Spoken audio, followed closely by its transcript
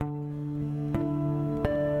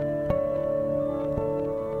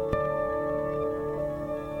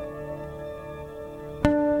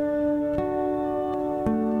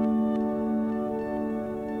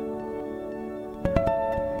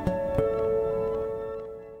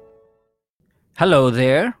Hello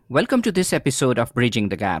there. Welcome to this episode of Bridging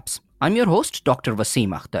the Gaps. I'm your host, Dr. Wasim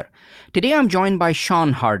Akhtar. Today I'm joined by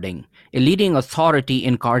Sean Harding, a leading authority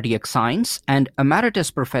in cardiac science and emeritus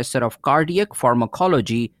professor of cardiac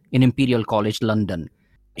pharmacology in Imperial College London.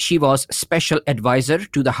 She was special advisor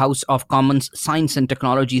to the House of Commons Science and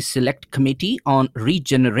Technology Select Committee on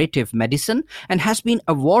Regenerative Medicine and has been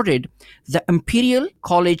awarded the Imperial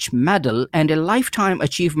College Medal and a Lifetime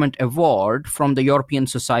Achievement Award from the European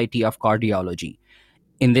Society of Cardiology.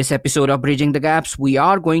 In this episode of Bridging the Gaps, we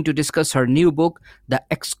are going to discuss her new book, The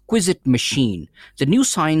Exquisite Machine, The New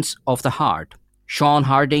Science of the Heart. Sean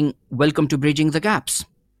Harding, welcome to Bridging the Gaps.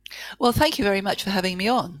 Well, thank you very much for having me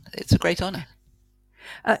on. It's a great honor.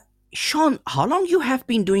 Sean, how long you have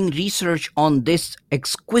been doing research on this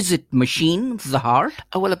exquisite machine, the heart?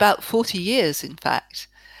 Oh, well, about 40 years, in fact.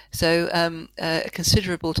 So a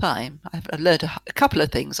considerable time. I've learned a couple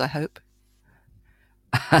of things, I hope.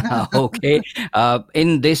 Okay.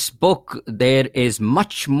 In this book, there is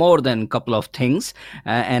much more than a couple of things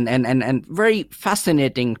and very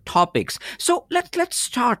fascinating topics. So let's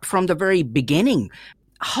start from the very beginning.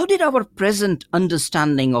 How did our present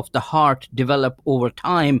understanding of the heart develop over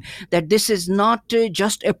time that this is not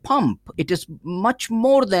just a pump? It is much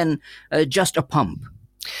more than just a pump.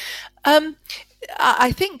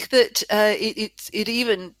 I think that it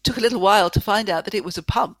even took a little while to find out that it was a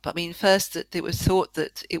pump. I mean, first that it was thought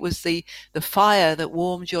that it was the fire that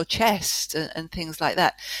warmed your chest and things like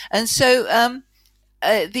that. And so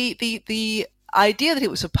the idea that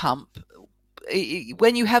it was a pump,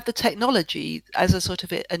 when you have the technology as a sort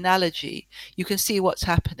of analogy, you can see what's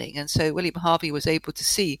happening. And so William Harvey was able to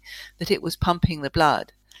see that it was pumping the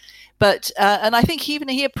blood. But, and I think even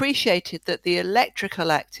he appreciated that the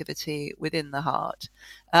electrical activity within the heart,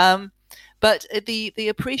 but the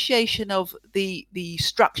appreciation of the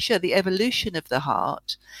structure, the evolution of the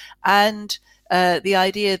heart, and the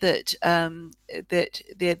idea that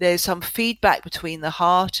there's some feedback between the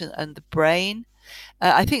heart and the brain.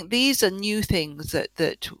 I think these are new things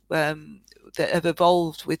that have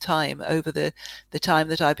evolved with time over the time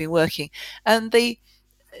that I've been working, and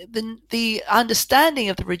the understanding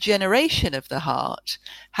of the regeneration of the heart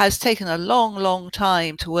has taken a long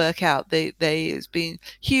time to work out. There's been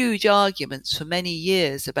huge arguments for many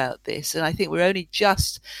years about this, and I think we're only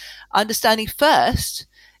just understanding first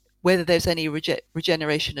whether there's any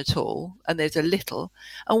regeneration at all, and there's a little,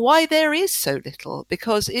 and why there is so little,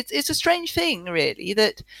 because it's a strange thing, really,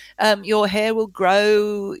 that your hair will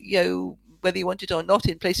grow, whether you want it or not,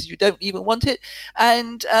 in places you don't even want it,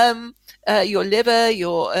 and your liver,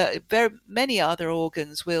 your very many other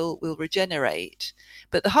organs will regenerate,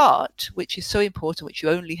 but the heart, which is so important, which you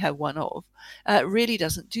only have one of, really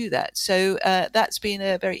doesn't do that. So that's been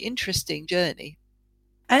a very interesting journey.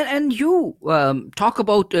 And you talk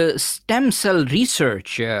about stem cell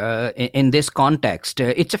research in this context.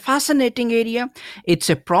 It's a fascinating area. It's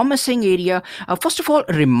a promising area. First of all,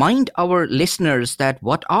 remind our listeners that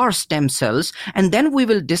what are stem cells, and then we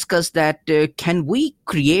will discuss that can we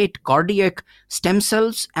create cardiac stem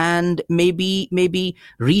cells and maybe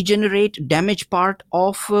regenerate damaged part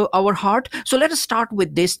of our heart. So let us start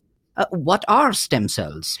with this. What are stem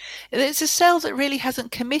cells? It's a cell that really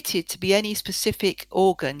hasn't committed to be any specific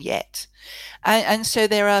organ yet. And so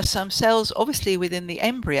there are some cells, obviously, within the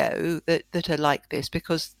embryo that are like this,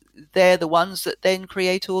 because they're the ones that then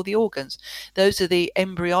create all the organs. Those are the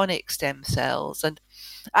embryonic stem cells. And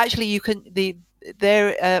actually,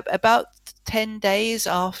 they're about 10 days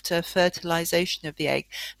after fertilization of the egg,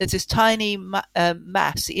 there's this tiny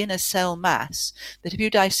mass, the inner cell mass, that if you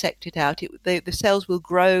dissect it out, the cells will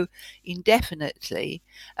grow indefinitely,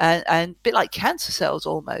 and a bit like cancer cells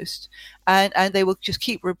almost, and they will just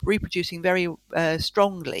keep reproducing very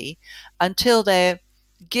strongly until they're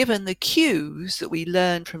given the cues that we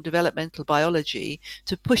learn from developmental biology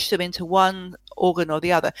to push them into one organ or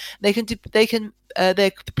the other. They're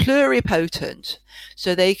pluripotent,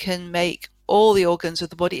 so they can make all the organs of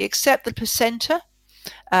the body except the placenta,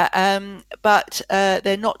 but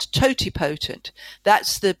they're not totipotent.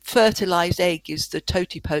 That's the fertilized egg is the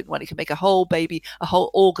totipotent one. It can make a whole baby, a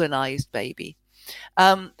whole organized baby.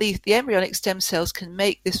 The embryonic stem cells can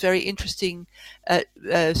make this very interesting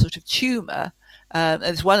sort of tumor. And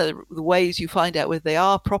it's one of the ways you find out whether they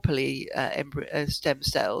are properly stem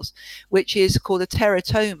cells, which is called a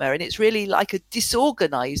teratoma, and it's really like a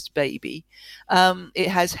disorganized baby. It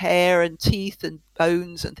has hair and teeth and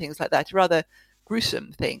bones and things like that. A rather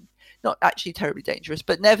gruesome thing. Not actually terribly dangerous,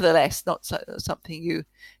 but nevertheless not something you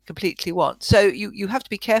completely want. So you have to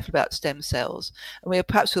be careful about stem cells, and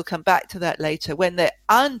perhaps we'll come back to that later. When they're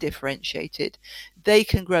undifferentiated, they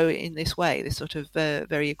can grow in this way, this sort of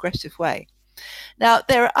very aggressive way. Now,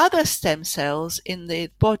 there are other stem cells in the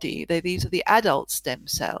body. These are the adult stem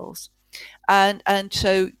cells. And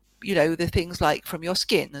so, the things like from your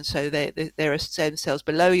skin. And so there are stem cells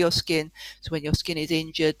below your skin. So when your skin is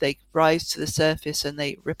injured, they rise to the surface and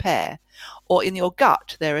they repair. Or in your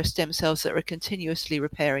gut, there are stem cells that are continuously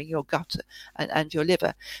repairing your gut and your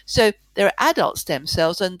liver. So there are adult stem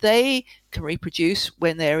cells, and they can reproduce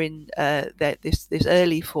when they're in this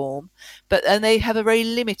early form, and they have a very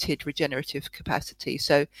limited regenerative capacity.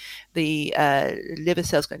 So the liver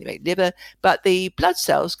cells can only make liver, but the blood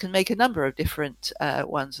cells can make a number of different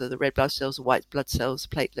ones: the red blood cells, the white blood cells,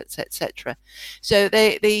 platelets, etc. So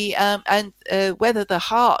whether the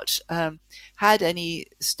heart had any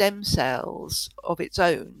stem cells of its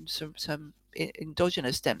own, some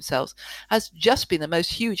endogenous stem cells, has just been the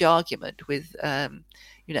most huge argument with,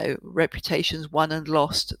 reputations won and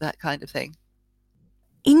lost, that kind of thing.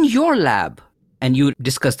 In your lab, and you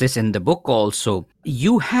discuss this in the book also,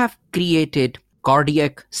 you have created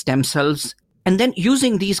cardiac stem cells, and then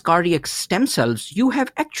using these cardiac stem cells, you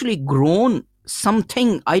have actually grown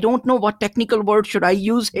something. I don't know what technical word should I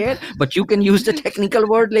use here, but you can use the technical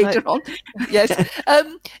word later on. Yes.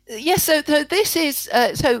 Yes. So this is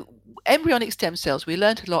so embryonic stem cells. We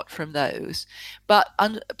learned a lot from those, but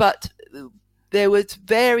there was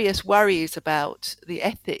various worries about the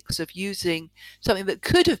ethics of using something that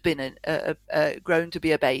could have been grown to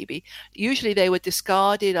be a baby. Usually, they were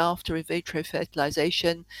discarded after in vitro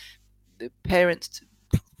fertilization. The parents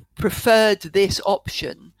preferred this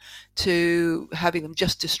option to having them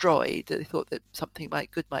just destroyed. They thought that something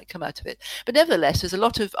good might come out of it. But nevertheless, there's a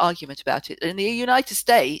lot of argument about it. In the United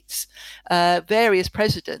States, various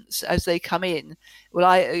presidents, as they come in,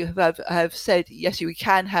 I have said, yes, we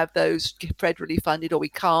can have those federally funded, or we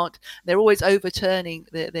can't. They're always overturning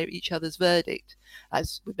each other's verdict,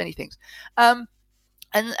 as with many things. And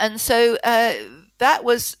so that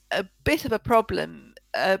was a bit of a problem.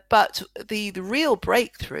 But the real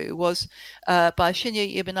breakthrough was by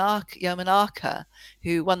Shinya Yamanaka,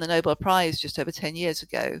 who won the Nobel Prize just over 10 years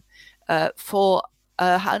ago, for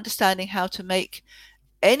understanding how to make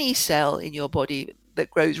any cell in your body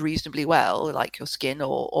that grows reasonably well, like your skin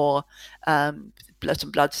or some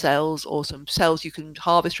blood cells, or some cells you can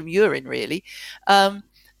harvest from urine, really.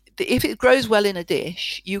 If it grows well in a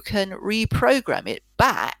dish, you can reprogram it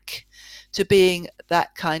back to being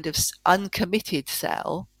that kind of uncommitted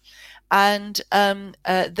cell, and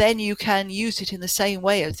then you can use it in the same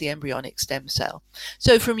way as the embryonic stem cell.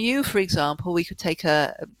 So from you, for example, we could take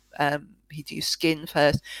he'd use skin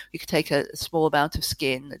first. We could take a small amount of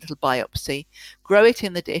skin, a little biopsy, grow it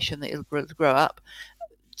in the dish, and it'll grow up.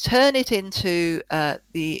 Turn it into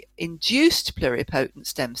the induced pluripotent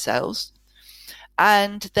stem cells,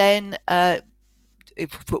 and then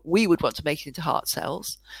if we would want to make it into heart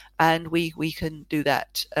cells, and we can do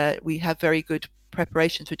that. We have very good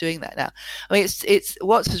preparations for doing that now. I mean, it's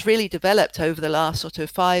what has really developed over the last sort of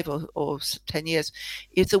 5 or 10 years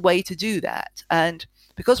is a way to do that. And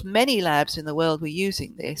because many labs in the world were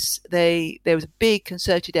using this, there was a big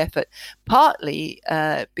concerted effort, partly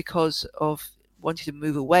because of wanting to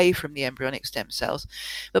move away from the embryonic stem cells,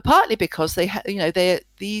 but partly because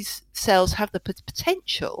these cells have the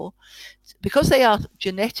potential, because they are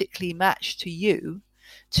genetically matched to you,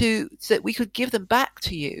 so that we could give them back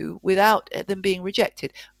to you without them being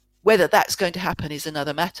rejected. Whether that's going to happen is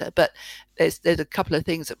another matter, but there's a couple of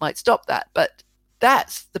things that might stop that. But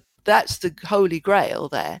that's the holy grail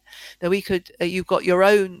there. That we could you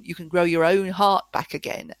can grow your own heart back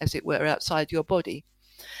again, as it were, outside your body.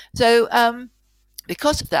 So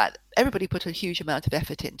because of that, everybody put a huge amount of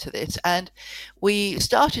effort into this, and we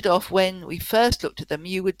started off, when we first looked at them,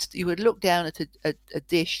 you would look down at a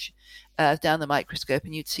dish down the microscope,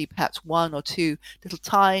 and you'd see perhaps 1 or 2 little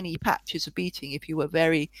tiny patches of beating if you were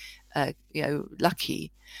very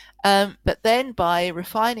lucky. But then by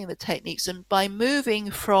refining the techniques and by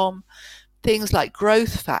moving from things like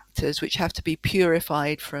growth factors, which have to be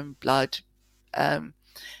purified from blood,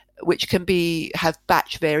 which can have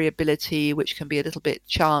batch variability, which can be a little bit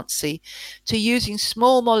chancy, to using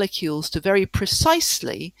small molecules to very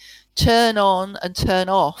precisely turn on and turn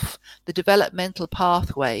off the developmental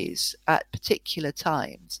pathways at particular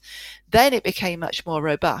times, then it became much more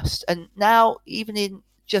robust. And now, even in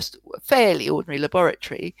just a fairly ordinary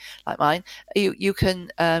laboratory like mine, you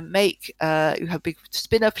can you have big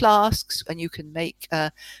spinner flasks, and you can make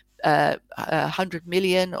 100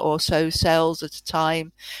 million or so cells at a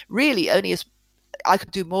time. Really, only as I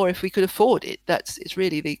could do more if we could afford it. It's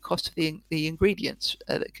really the cost of the ingredients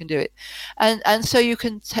that can do it, and so you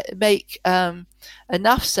can make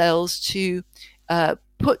enough cells to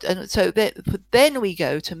then we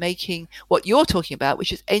go to making what you're talking about,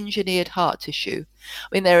 which is engineered heart tissue. I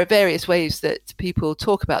mean, there are various ways that people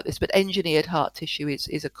talk about this, but engineered heart tissue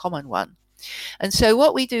is a common one. And so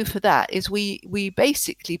what we do for that is we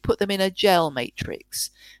basically put them in a gel matrix,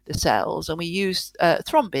 the cells, and we use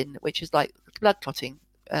thrombin, which is like blood clotting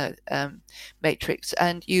matrix,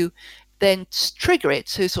 and you then trigger it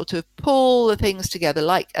to sort of pull the things together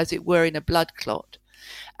like as it were in a blood clot.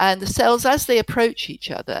 And the cells, as they approach each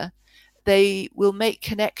other, they will make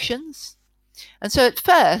connections. And so at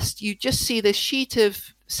first you just see this sheet of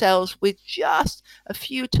cells with just a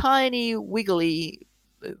few tiny wiggly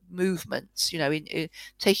movements, in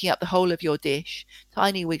taking up the whole of your dish,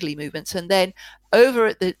 tiny wiggly movements. And then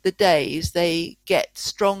over the days, they get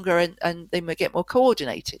stronger and they may get more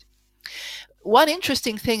coordinated. One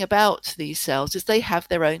interesting thing about these cells is they have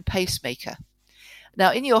their own pacemaker.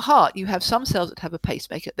 Now, in your heart, you have some cells that have a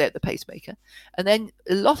pacemaker. They're the pacemaker. And then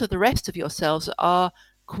a lot of the rest of your cells are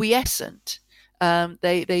quiescent.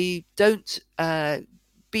 They don't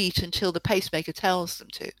beat until the pacemaker tells them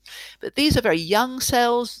to. But these are very young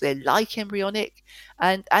cells. They're like embryonic,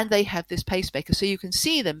 and they have this pacemaker. So you can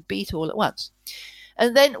see them beat all at once.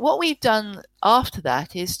 And then what we've done after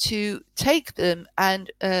that is to take them and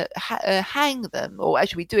hang them, or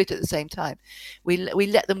actually we do it at the same time. We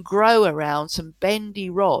let them grow around some bendy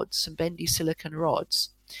rods, some bendy silicon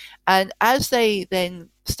rods. And as they then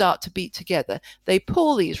start to beat together, they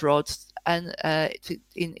pull these rods and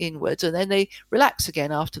inwards, and then they relax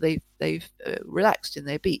again after they've relaxed in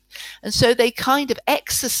their beat. And so they kind of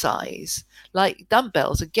exercise like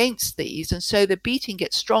dumbbells against these, and so the beating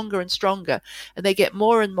gets stronger and stronger, and they get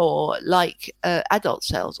more and more like adult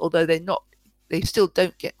cells, although they still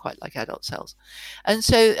don't get quite like adult cells. And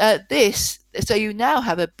so so you now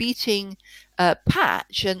have a beating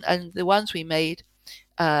patch, and the ones we made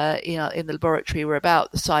in the laboratory were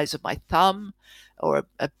about the size of my thumb, or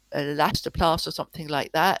a elastoplast or something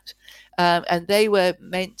like that. And they were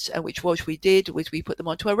meant, which we did, was we put them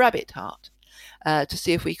onto a rabbit heart to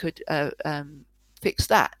see if we could fix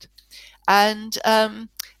that. And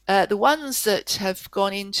the ones that have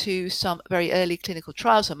gone into some very early clinical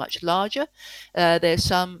trials are much larger. There's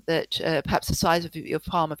some that perhaps the size of your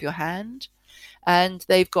palm of your hand, and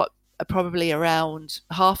they've got probably around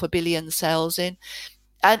 500 million cells in.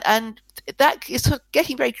 And that is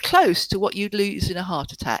getting very close to what you'd lose in a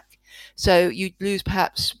heart attack. So you'd lose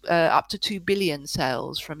perhaps up to 2 billion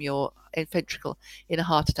cells from your ventricle in a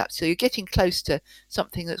heart attack. So you're getting close to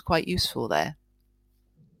something that's quite useful there.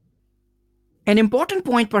 An important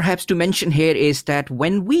point perhaps to mention here is that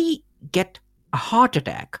when we get a heart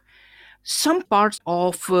attack, some parts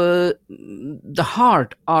of the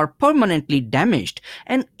heart are permanently damaged.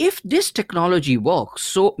 And if this technology works,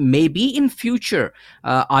 so maybe in future,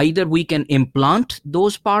 either we can implant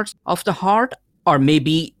those parts of the heart, or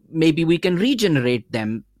maybe we can regenerate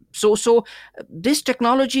them. So this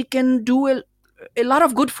technology can do a lot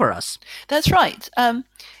of good for us. That's right. And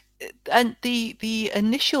the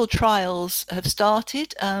initial trials have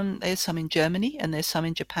started. There's some in Germany and there's some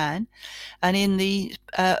in Japan. And in the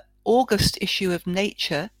August issue of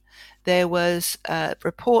Nature, there was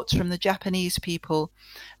reports from the Japanese people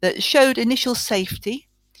that showed initial safety,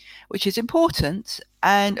 which is important,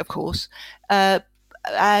 and of course, and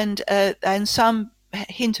some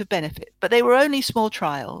hint of benefit. But they were only small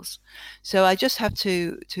trials, so I just have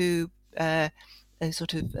to put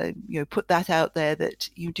that out there, that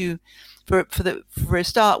you do for a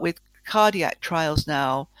start with cardiac trials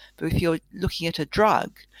now. But if you're looking at a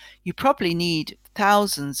drug, you probably need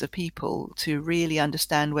thousands of people to really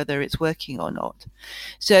understand whether it's working or not.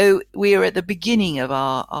 So we are at the beginning of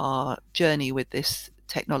our journey with this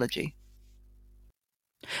technology.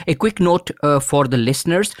 A quick note for the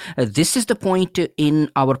listeners. This is the point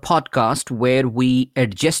in our podcast where we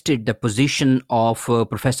adjusted the position of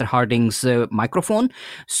Professor Harding's microphone.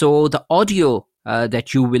 So the audio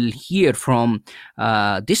that you will hear from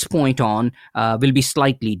this point on will be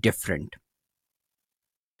slightly different.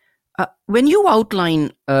 When you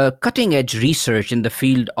outline cutting-edge research in the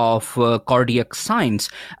field of cardiac science,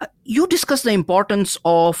 you discuss the importance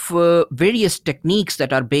of various techniques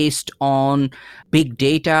that are based on big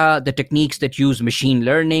data, the techniques that use machine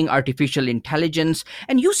learning, artificial intelligence,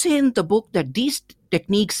 and you say in the book that these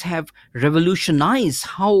techniques have revolutionized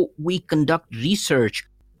how we conduct research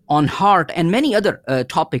on heart and many other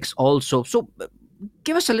topics also. So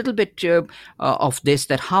give us a little bit of this,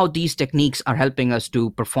 that how these techniques are helping us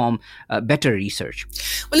to perform better research.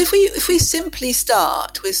 Well, if we simply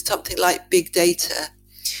start with something like big data,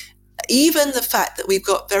 even the fact that we've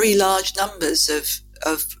got very large numbers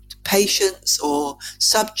of patients or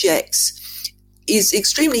subjects is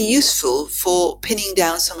extremely useful for pinning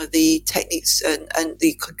down some of the techniques and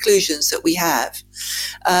the conclusions that we have.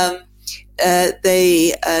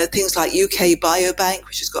 Things like UK Biobank,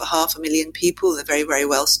 which has got 500,000 people, they're very, very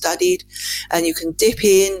well studied, and you can dip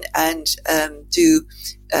in and do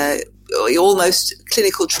almost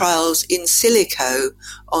clinical trials in silico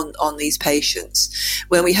on these patients.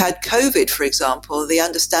 When we had COVID, for example, the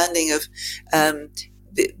understanding of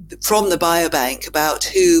from the biobank about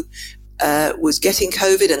who was getting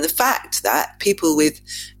COVID, and the fact that people with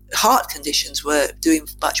heart conditions were doing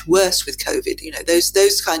much worse with COVID.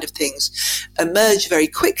 Those kind of things emerge very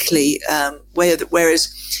quickly.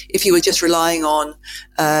 Whereas if you were just relying on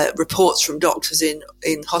reports from doctors in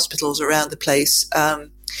hospitals around the place,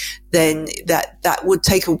 then that would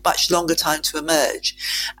take a much longer time to emerge,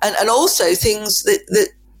 and also things that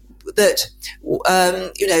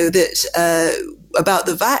about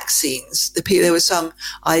the vaccines. There was some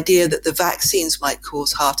idea that the vaccines might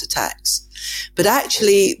cause heart attacks. But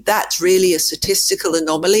actually, that's really a statistical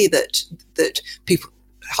anomaly that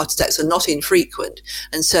heart attacks are not infrequent.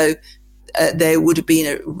 And so there would have been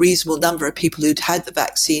a reasonable number of people who'd had the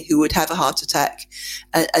vaccine who would have a heart attack,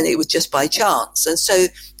 and it was just by chance. And so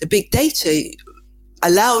the big data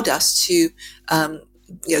allowed us to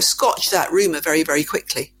scotch that rumor very, very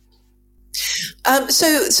quickly.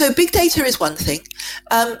 So big data is one thing.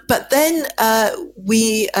 But then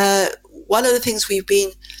one of the things we've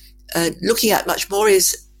been looking at much more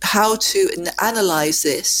is how to analyze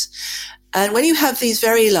this. And when you have these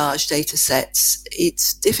very large data sets,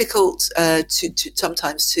 it's difficult to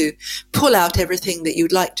sometimes to pull out everything that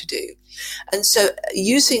you'd like to do. And so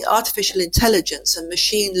using artificial intelligence and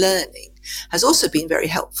machine learning has also been very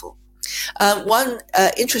helpful. One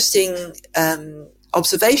interesting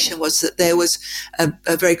observation was that there was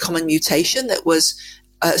a very common mutation that was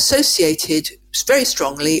associated very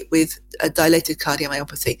strongly with a dilated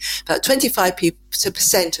cardiomyopathy. About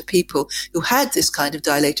 25% of people who had this kind of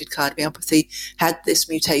dilated cardiomyopathy had this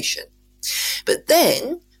mutation. But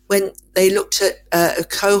then, when they looked at a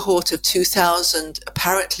cohort of 2,000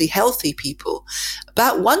 apparently healthy people,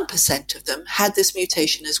 about 1% of them had this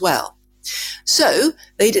mutation as well. So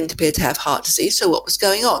they didn't appear to have heart disease. So what was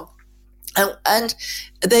going on? And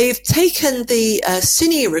they've taken the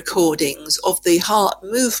cine recordings of the heart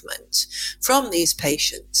movement from these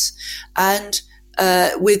patients, and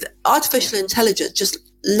with artificial intelligence, just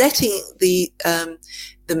letting the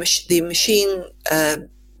machine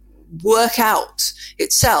work out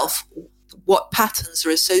itself what patterns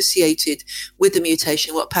are associated with the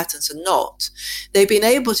mutation, what patterns are not. They've been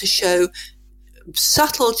able to show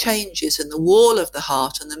subtle changes in the wall of the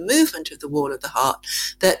heart and the movement of the wall of the heart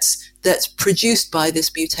that's produced by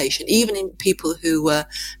this mutation, even in people who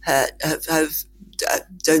have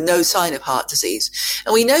no sign of heart disease.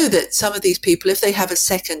 And we know that some of these people, if they have a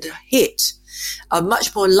second hit, are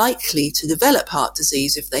much more likely to develop heart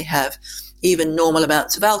disease if they have even normal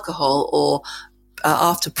amounts of alcohol, or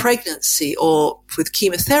after pregnancy, or with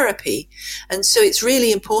chemotherapy. And so it's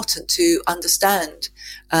really important to understand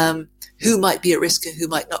who might be at risk and who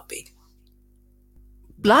might not be.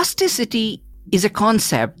 Plasticity is a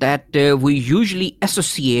concept that we usually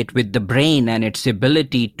associate with the brain and its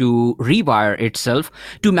ability to rewire itself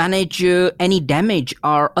to manage any damage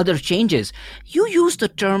or other changes. You use the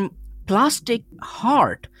term plastic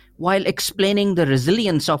heart while explaining the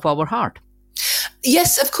resilience of our heart.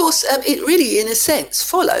 Yes, of course, it really, in a sense,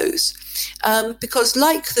 follows. Because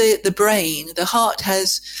like the brain, the heart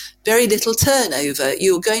has very little turnover.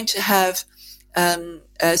 You're going to have, so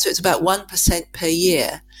it's about 1% per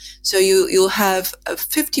year. So you'll have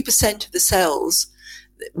 50% of the cells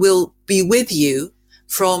will be with you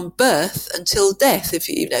from birth until death, if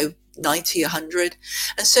you know, 90, 100.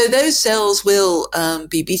 And so those cells will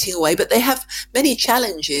be beating away, but they have many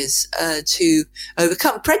challenges to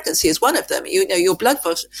overcome. Pregnancy is one of them. You know, your blood,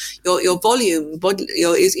 your volume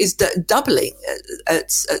is doubling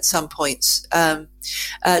at some points.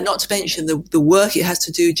 Not to mention the work it has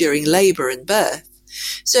to do during labor and birth.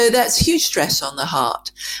 So that's huge stress on the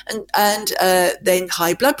heart. And then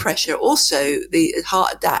high blood pressure also, the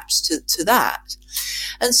heart adapts to that.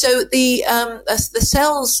 And so the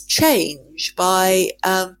cells change by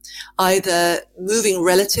either moving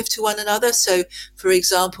relative to one another. So, for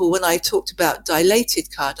example, when I talked about dilated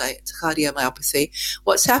cardiomyopathy,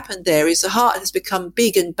 what's happened there is the heart has become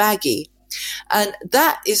big and baggy. And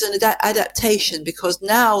that is an adaptation, because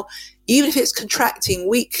now, even if it's contracting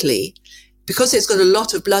weakly, because it's got a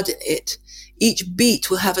lot of blood in it, each beat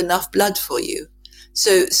will have enough blood for you.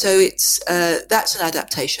 So it's that's an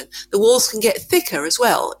adaptation. The walls can get thicker as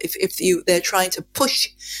well if they're trying to push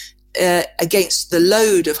against the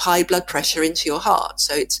load of high blood pressure into your heart.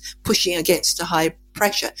 So it's pushing against the high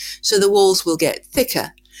pressure. So the walls will get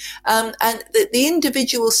thicker. And the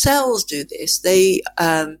individual cells do this. They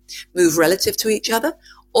move relative to each other,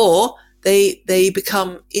 or they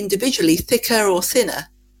become individually thicker or thinner,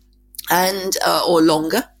 and or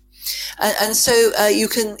longer. And so you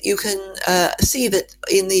can see that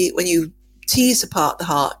when you tease apart the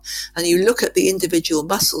heart and you look at the individual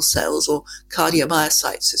muscle cells, or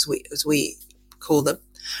cardiomyocytes as we call them,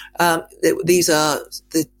 these are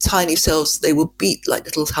the tiny cells. They will beat like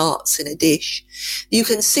little hearts in a dish. You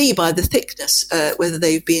can see by the thickness whether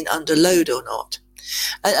they've been under load or not.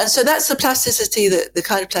 And so that's the plasticity, the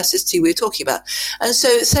kind of plasticity we're talking about. And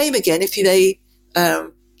so same again, if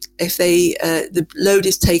the load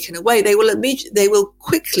is taken away, they will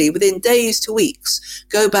quickly, within days to weeks,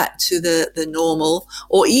 go back to the normal,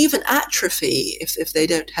 or even atrophy if they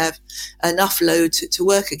don't have enough load to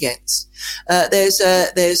work against. There's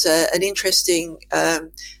an interesting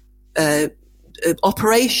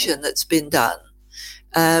operation that's been done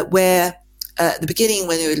where at the beginning,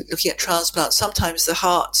 when they were looking at transplants, sometimes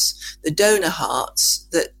the donor hearts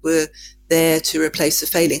that were there to replace the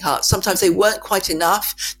failing heart, sometimes they weren't quite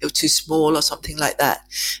enough, they were too small or something like that.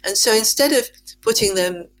 And so instead of putting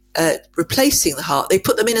them, replacing the heart, they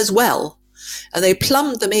put them in as well. And they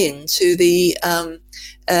plumbed them into the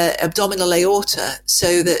abdominal aorta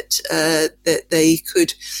so that they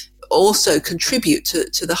could also contribute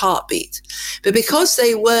to the heartbeat. But because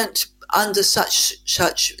they weren't under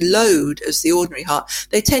such load as the ordinary heart,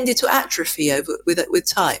 they tended to atrophy with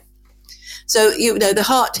time. So, the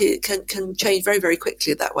heart can change very, very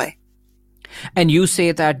quickly that way. And you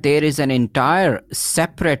say that there is an entire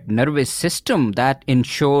separate nervous system that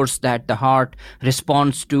ensures that the heart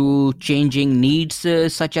responds to changing needs,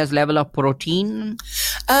 such as level of protein?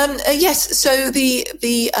 Yes. So the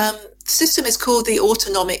system is called the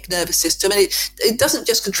autonomic nervous system, and it doesn't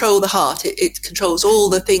just control the heart, it controls all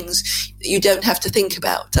the things you don't have to think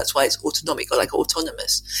about. That's why it's autonomic, or like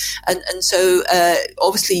autonomous. And so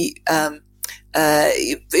obviously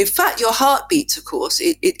in fact your heart beats, of course,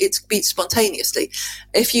 it beats spontaneously.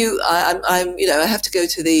 If I have to go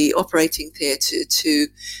to the operating theatre to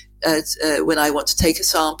when I want to take a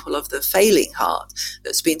sample of the failing heart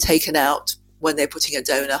that's been taken out when they're putting a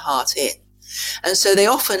donor heart in. And so they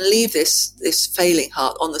often leave this failing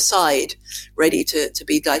heart on the side, ready to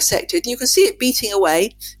be dissected. You can see it beating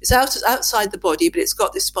away. It's outside the body, but it's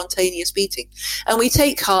got this spontaneous beating. And we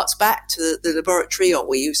take hearts back to the laboratory, or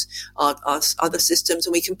we use our other systems,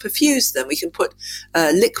 and we can perfuse them. We can put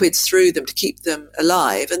liquids through them to keep them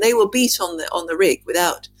alive, and they will beat on the rig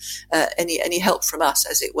without any help from us,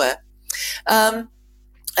 as it were.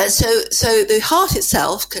 So the heart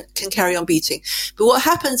itself can carry on beating, but what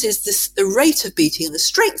happens is the rate of beating and the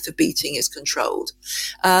strength of beating is controlled,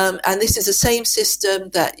 and this is the same system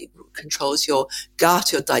that controls your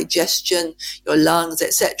gut, your digestion, your lungs,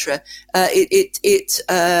 etc. It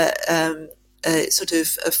sort of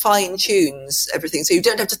fine tunes everything, so you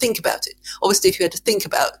don't have to think about it. Obviously, if you had to think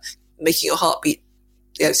about making your heart beat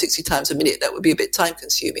 60 times a minute, that would be a bit time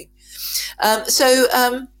consuming.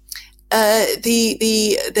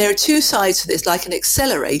 There are two sides to this, like an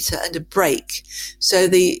accelerator and a brake. So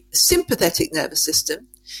the sympathetic nervous system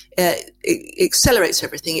it accelerates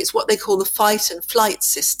everything. It's what they call the fight and flight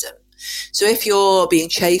system. So if you're being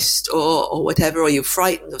chased or whatever, or you're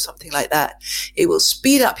frightened or something like that, it will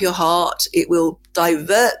speed up your heart. It will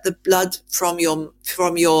divert the blood from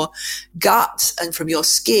your gut and from your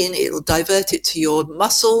skin. It will divert it to your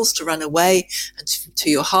muscles to run away, and to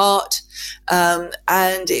your heart.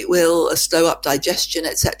 And it will slow up digestion,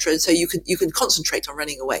 etc. So you can concentrate on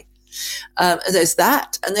running away. And there's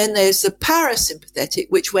that, and then there's the parasympathetic,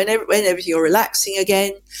 which whenever you're relaxing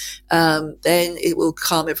again, then it will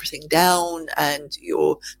calm everything down, and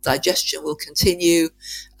your digestion will continue,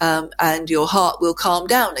 and your heart will calm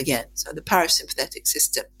down again. So the parasympathetic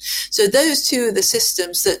system. So those two are the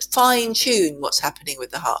systems that fine tune what's happening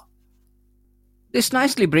with the heart. This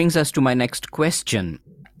nicely brings us to my next question.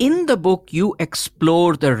 In the book, you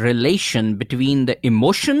explore the relation between the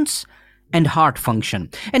emotions and heart function.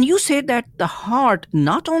 And you say that the heart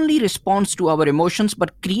not only responds to our emotions,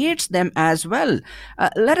 but creates them as well.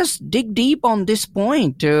 Let us dig deep on this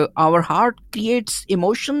point. Our heart creates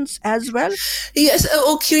emotions as well? Yes,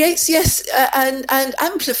 or creates, yes, and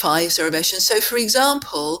amplifies our emotions. So, for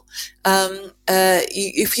example,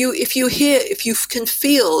 if you can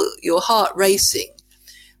feel your heart racing,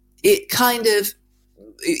 it kind of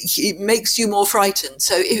it makes you more frightened.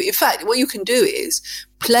 So in fact, what you can do is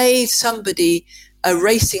play somebody a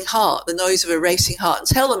racing heart, the noise of a racing heart, and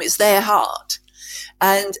tell them it's their heart.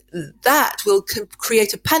 and that will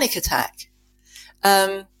create a panic attack.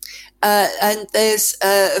 And there's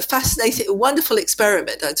a fascinating, wonderful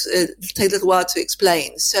experiment. It'll take a little while to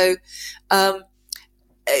explain. So,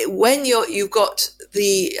 when you've got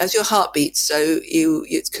as your heart beats, so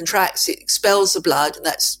it contracts, it expels the blood, and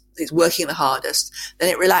it's working the hardest. Then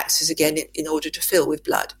it relaxes again in order to fill with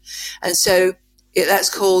blood. And so that's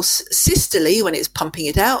called systole when it's pumping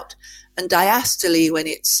it out, and diastole when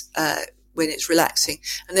it's relaxing.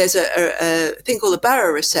 And there's a thing called the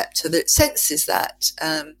baroreceptor that senses that,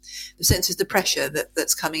 senses the pressure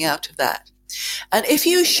that's coming out of that. And if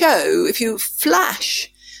you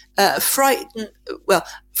flash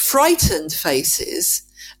frightened faces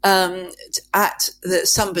at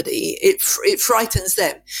somebody, it frightens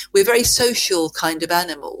them. We're very social kind of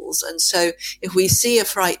animals, and so if we see a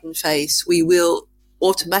frightened face, we will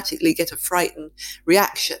automatically get a frightened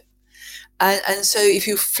reaction. And so if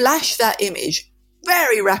you flash that image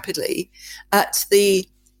very rapidly at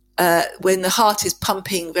when the heart is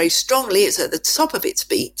pumping very strongly, it's at the top of its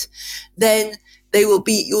beat, then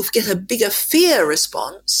you'll get a bigger fear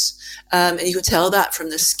response. And you can tell that from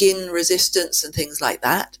the skin resistance and things like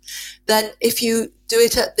that, than if you do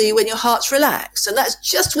it when your heart's relaxed. And that's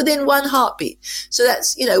just within one heartbeat. So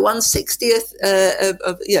that's, 1/60th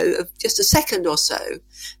of just a second or so,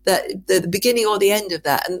 that the beginning or the end of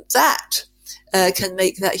that. And that can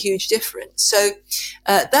make that huge difference. So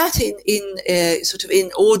that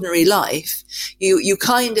in ordinary life, you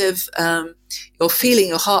kind of you're feeling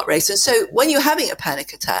your heart race. And so when you're having a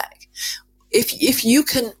panic attack, if you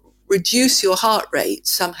can reduce your heart rate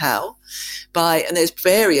somehow and there's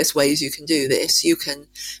various ways you can do this. You can,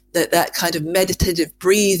 that kind of meditative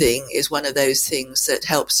breathing is one of those things that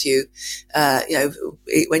helps you,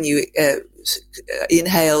 when you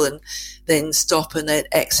inhale and then stop and then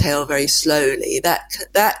exhale very slowly,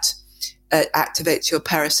 that activates your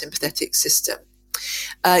parasympathetic system.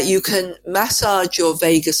 You can massage your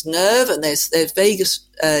vagus nerve, and there's vagus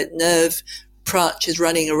nerve branches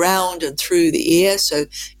running around and through the ear, so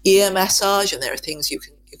ear massage, and there are things you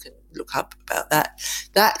can look up about that.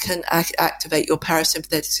 That can activate your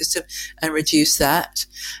parasympathetic system and reduce that.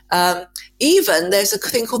 Even there's a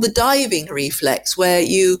thing called the diving reflex, where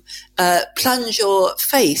you plunge your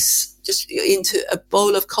face just into a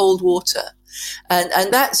bowl of cold water.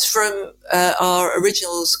 And that's from our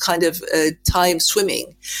originals kind of time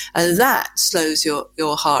swimming, and that slows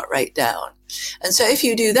your heart rate down. And so if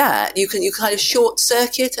you do that, you kind of short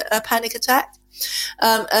circuit a panic attack.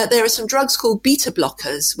 There are some drugs called beta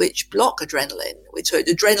blockers which block adrenaline.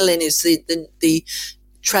 Adrenaline is the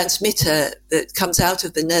transmitter that comes out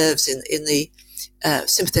of the nerves in the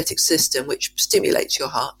sympathetic system, which stimulates your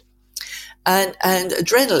heart. And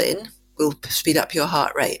adrenaline will speed up your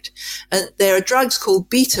heart rate. And there are drugs called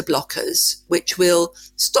beta blockers which will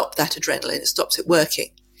stop that adrenaline. It stops it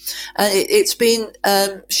working. And it's been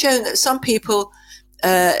shown that some people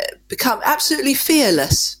become absolutely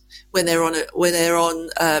fearless when they're on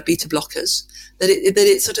beta blockers. That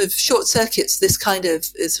it sort of short circuits this kind of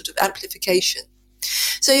sort of amplification.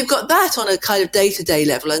 So you've got that on a kind of day-to-day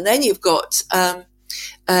level, and then you've got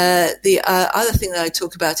the other thing that I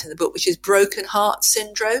talk about in the book, which is broken heart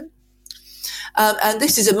syndrome. And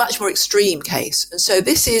this is a much more extreme case. And so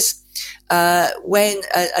this is when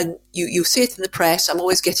you see it in the press. I'm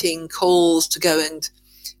always getting calls to go and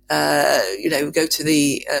go to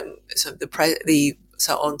the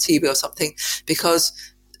on TV or something, because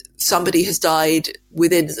somebody has died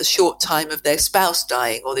within a short time of their spouse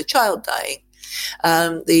dying or their child dying.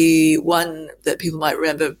 The one that people might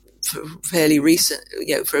remember fairly recent,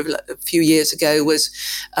 for a few years ago, was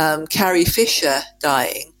Carrie Fisher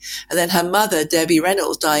dying, and then her mother, Debbie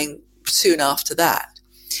Reynolds, dying soon after that.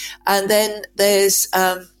 And then there's,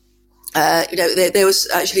 there was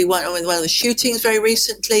actually one of the shootings very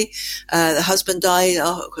recently. The husband died.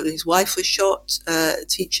 His wife was shot. A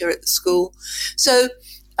teacher at the school. So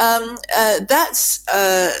that's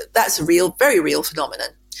a real, very real phenomenon.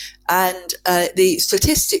 And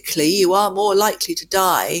statistically, you are more likely to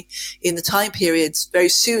die in the time periods very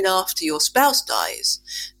soon after your spouse dies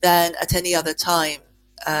than at any other time.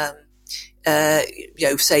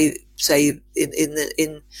 Say in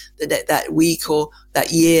that week or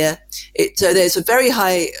that year. So there's a very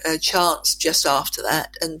high chance just after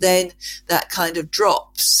that, and then that kind of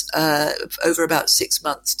drops over about 6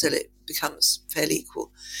 months till it becomes fairly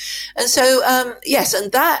equal. And so yes,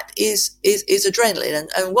 and that is adrenaline,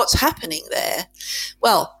 and what's happening there?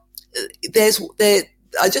 Well,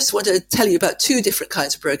 I just want to tell you about two different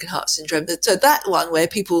kinds of broken heart syndrome. So that one where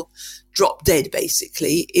people drop dead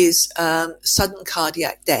basically is sudden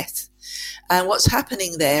cardiac death. And what's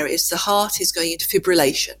happening there is the heart is going into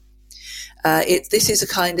fibrillation. This is a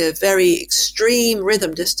kind of very extreme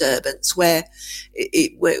rhythm disturbance where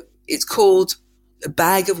it's called a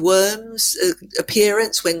bag of worms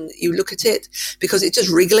appearance when you look at it, because it's just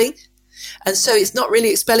wriggling. And so it's not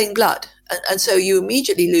really expelling blood. And so you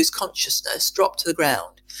immediately lose consciousness, drop to the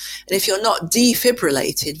ground. And if you're not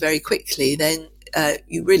defibrillated very quickly, then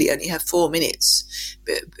you really only have 4 minutes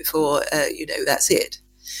before, that's it.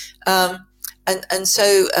 And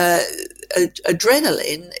so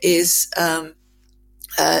adrenaline is the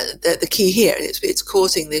key here. It's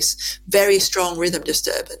causing this very strong rhythm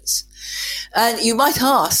disturbance. And you might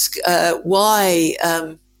ask why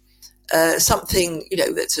something,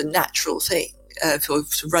 that's a natural thing for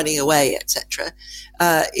running away, etc.,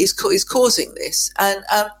 is causing this. And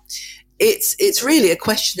it's really a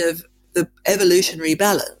question of the evolutionary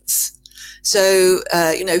balance. So,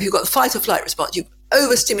 if you've got the fight or flight response, you're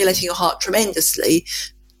overstimulating your heart tremendously,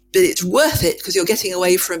 but it's worth it because you're getting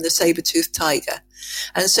away from the saber-toothed tiger.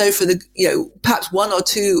 And so for perhaps 1 or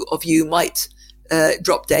 2 of you might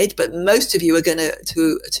drop dead, but most of you are going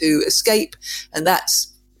to escape. And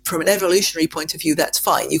that's, from an evolutionary point of view, that's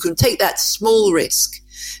fine. You can take that small risk,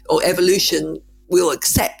 or evolution will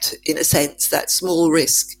accept, in a sense, that small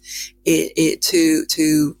risk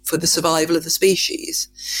for the survival of the species.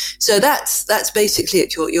 So that's basically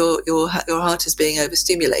it. Your heart is being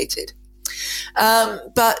overstimulated.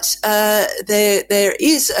 But there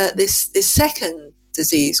is this second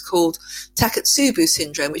disease called Takotsubo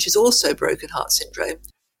syndrome, which is also broken heart syndrome.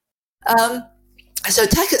 So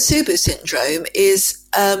Takotsubo syndrome is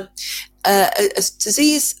a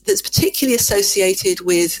disease that's particularly associated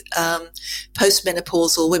with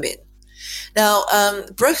postmenopausal women. Now,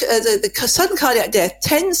 the sudden cardiac death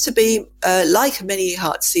tends to be like many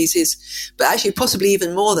heart diseases, but actually possibly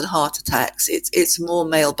even more than heart attacks. It's more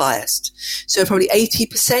male biased. So probably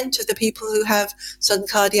 80% of the people who have sudden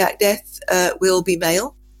cardiac death will be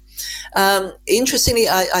male. Interestingly,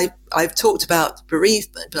 I've talked about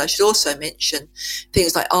bereavement, but I should also mention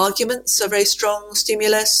things like arguments are very strong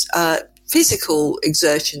stimulus, physical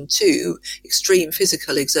exertion too, extreme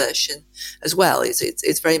physical exertion as well.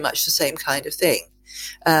 It's very much the same kind of thing.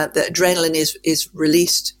 That adrenaline is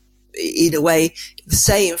released in a way the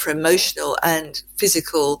same for emotional and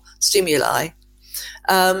physical stimuli.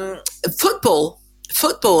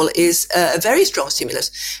 Football is a very strong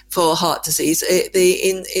stimulus for heart disease.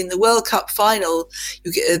 In the World Cup final,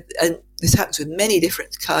 you get, and this happens with many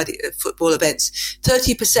different football events,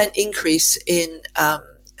 30% increase in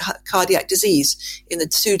cardiac disease in the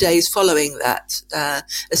 2 days following that,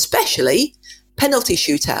 especially penalty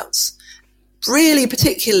shootouts. Really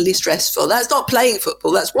particularly stressful. That's not playing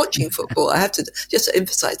football, that's watching football. I have to just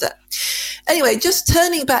emphasize that. Anyway, just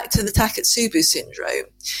turning back to the Takotsubo syndrome,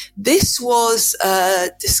 this was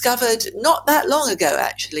discovered not that long ago,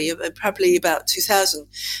 actually, probably about 2000.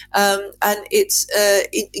 And it's,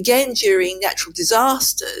 again, during natural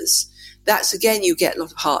disasters. That's, again, you get a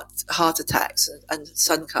lot of heart attacks and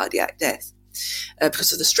sudden cardiac death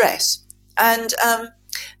because of the stress. And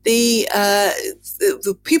the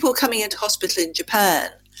people coming into hospital in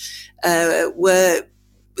Japan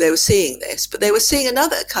they were seeing this, but they were seeing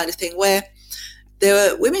another kind of thing where there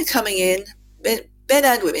were women coming in, men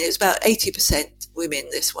and women. It was about 80% women,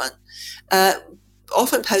 this one,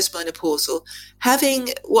 often postmenopausal,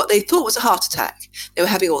 having what they thought was a heart attack. They were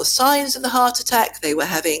having all the signs of the heart attack. They were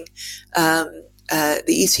having the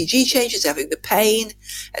ECG changes, having the pain,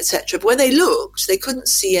 etc. But when they looked, they couldn't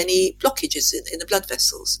see any blockages in the blood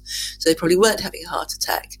vessels. So they probably weren't having a heart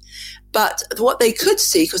attack. But what they could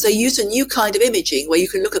see, because they used a new kind of imaging where you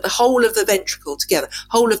can look at the whole of the ventricle together,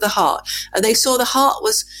 whole of the heart, and they saw the heart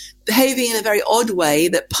was behaving in a very odd way,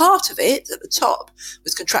 that part of it at the top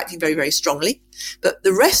was contracting very, very strongly, but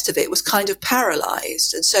the rest of it was kind of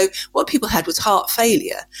paralyzed. And so what people had was heart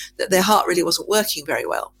failure, that their heart really wasn't working very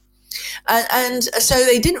well. And so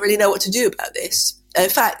they didn't really know what to do about this. In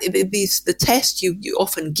fact, the test you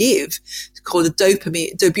often give, called a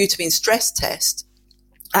dobutamine stress test,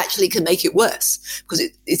 actually can make it worse because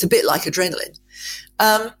it's a bit like adrenaline.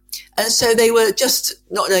 And so they were just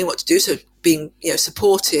not knowing what to do, so being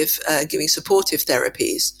supportive, giving supportive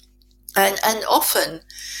therapies. And often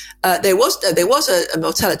there was a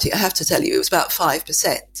mortality, I have to tell you, it was about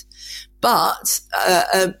 5%. But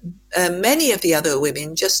many of the other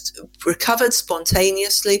women just recovered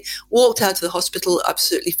spontaneously, walked out of the hospital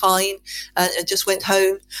absolutely fine, and just went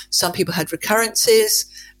home. Some people had recurrences.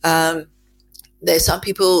 Some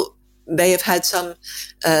people may have had some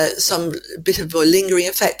bit of a lingering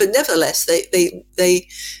effect, but nevertheless, they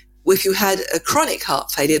if you had a chronic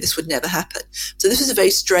heart failure, this would never happen. So this was a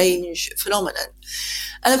very strange phenomenon.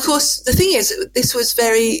 And of course, the thing is, this was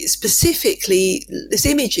very specifically this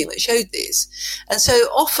imaging that showed this. And so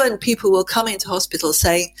often people will come into hospital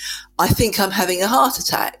saying, I think I'm having a heart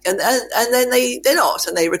attack. And then they're not,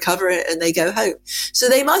 and they recover it and they go home. So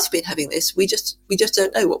they might have been having this. We just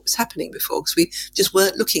don't know what was happening before because we just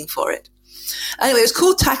weren't looking for it. Anyway, it was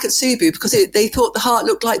called Takotsubo because they thought the heart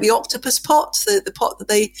looked like the octopus pot, the pot that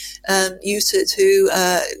they used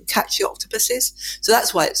to catch the octopuses. So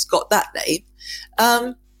that's why it's got that name.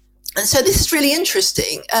 And so this is really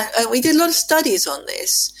interesting. And we did a lot of studies on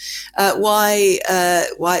this, why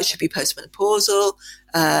it should be postmenopausal.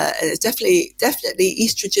 And it's definitely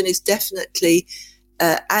estrogen is definitely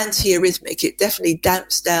antiarrhythmic. It definitely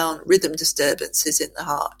damps down rhythm disturbances in the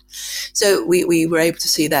heart. So we were able to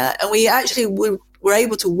see that. And we actually were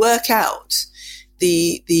able to work out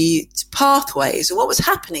the pathways. And what was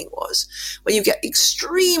happening was when you get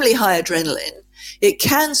extremely high adrenaline, it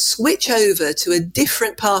can switch over to a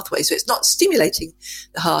different pathway. So it's not stimulating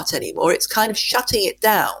the heart anymore. It's kind of shutting it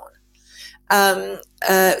down. So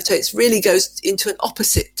it really goes into an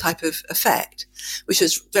opposite type of effect, which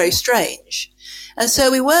is very strange. And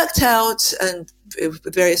so we worked out, and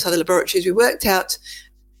with various other laboratories, we worked out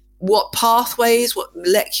what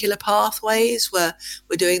molecular pathways were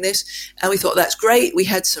doing this. And we thought, that's great. We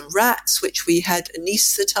had some rats, which we had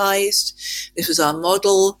anesthetized. This was our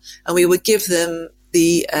model. And we would give them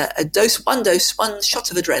one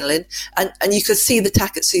shot of adrenaline. And you could see the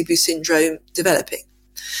Takotsubo syndrome developing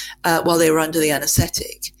while they were under the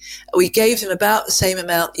anesthetic. We gave them about the same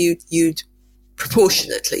amount you'd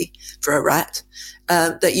proportionately for a rat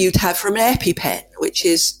that you'd have from an EpiPen, which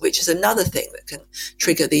is another thing that can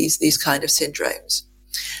trigger these kind of syndromes.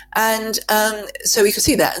 And so we could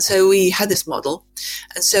see that. And so we had this model.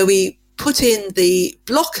 And so we put in the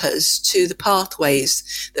blockers to the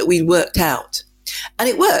pathways that we worked out. And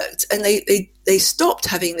it worked. And they stopped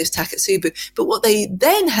having this Takotsubo. But what they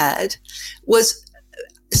then had was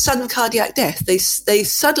sudden cardiac death. They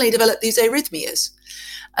suddenly developed these arrhythmias.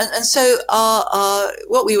 And so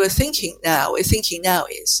what we were thinking now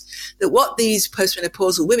is that what these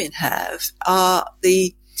postmenopausal women have are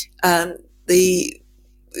the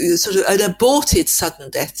sort of an aborted sudden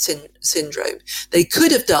death syndrome. They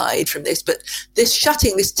could have died from this, but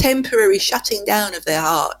this temporary shutting down of their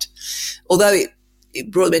heart, although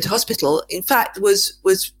it brought them into hospital, in fact was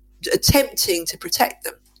attempting to protect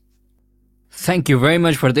them. Thank you very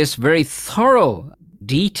much for this very thorough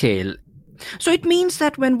detail. So it means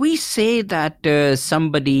that when we say that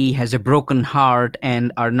somebody has a broken heart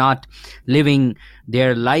and are not living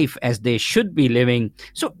their life as they should be living,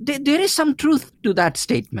 so there is some truth to that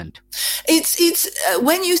statement. It's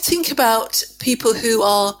when you think about people who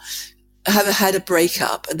have had a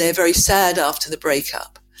breakup and they're very sad after the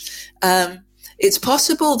breakup, it's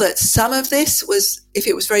possible that some of this was, if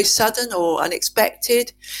it was very sudden or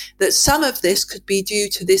unexpected, that some of this could be due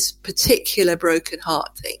to this particular broken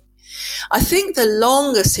heart thing. I think the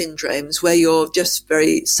longer syndromes where you're just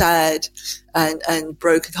very sad and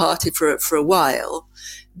broken-hearted for a while,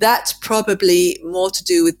 that's probably more to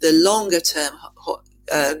do with the longer-term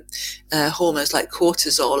hormones like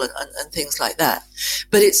cortisol and things like that.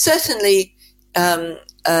 But it's certainly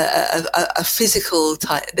a physical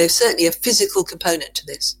type. There's certainly a physical component to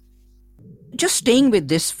this. Just staying with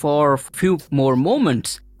this for a few more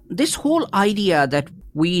moments, this whole idea that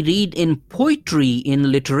we read in poetry,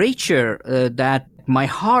 in literature, that my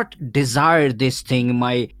heart desired this thing,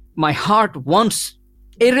 my heart wants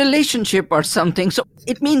a relationship or something. So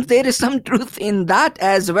it means there is some truth in that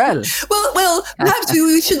as well. Well, perhaps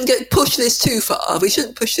we shouldn't push this too far. We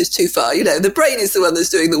shouldn't push this too far. You know, the brain is the one that's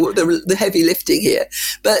doing the heavy lifting here.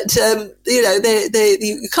 But,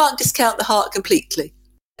 you can't discount the heart completely.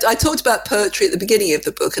 I talked about poetry at the beginning of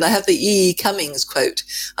the book, and I have the E. Cummings quote,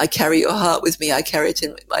 "I carry your heart with me, I carry it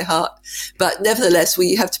in my heart." But nevertheless,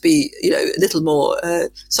 we have to be, a little more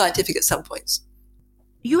scientific at some points.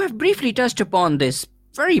 You have briefly touched upon this,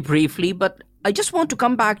 very briefly, but I just want to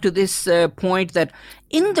come back to this point that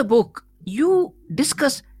in the book, you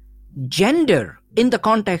discuss gender in the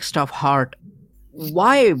context of heart.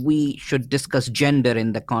 Why we should discuss gender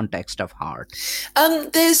in the context of heart?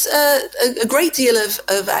 There's a great deal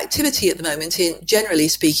of activity at the moment, generally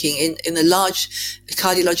speaking, in the large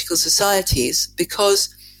cardiological societies,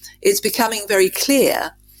 because it's becoming very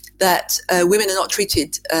clear that women are not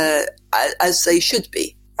treated as they should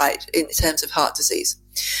be, right, in terms of heart disease.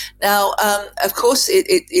 Now, of course,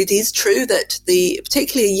 it is true that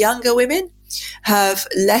particularly younger women have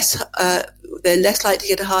they're less likely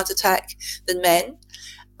to get a heart attack than men.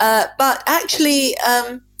 But actually,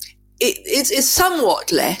 it's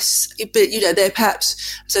somewhat less, but, you know, they're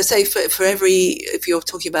perhaps, as I say, for every, if you're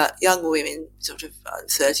talking about young women, sort of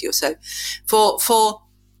 30 or so, for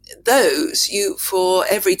those, for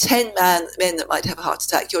every 10 men that might have a heart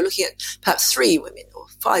attack, you're looking at perhaps 3 women or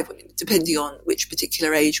 5 women, depending on which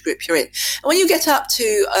particular age group you're in. And when you get up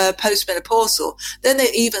to postmenopausal, then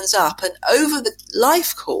it evens up. And over the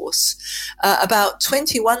life course, about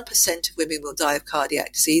 21% of women will die of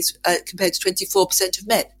cardiac disease compared to 24% of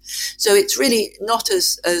men. So it's really not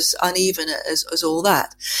as uneven as all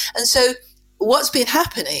that. And so what's been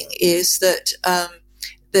happening is that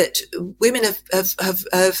that women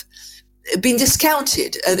have been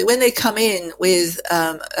discounted when they come in with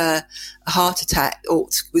a heart attack or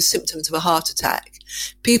with symptoms of a heart attack.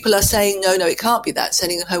 People are saying, no, it can't be that,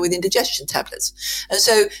 sending them home with indigestion tablets. And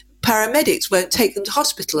so paramedics won't take them to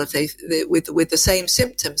hospital if they with the same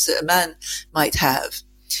symptoms that a man might have.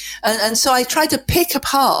 And so I try to pick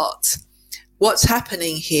apart what's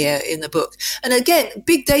happening here in the book. And again,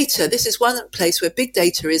 big data, this is one place where big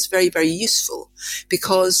data is very, very useful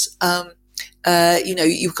because, you know,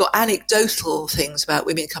 you've got anecdotal things about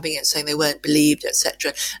women coming in saying they weren't believed,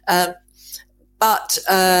 etc. But,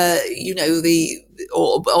 you know,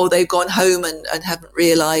 or they've gone home and haven't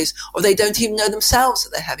realized, or they don't even know themselves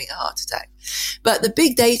that they're having a heart attack. But the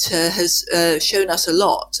big data has shown us a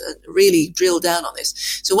lot, really drilled down on this.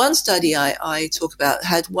 So one study I talk about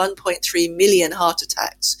had 1.3 million heart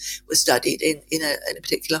attacks were studied in a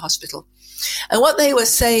particular hospital. And what they were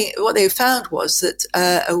saying, what they found was that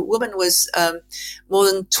a woman was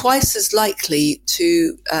more than twice as likely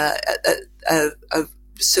to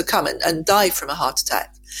succumb and die from a heart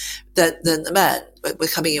attack than the man were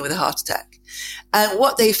coming in with a heart attack. And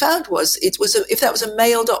what they found was if that was a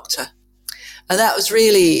male doctor. And that was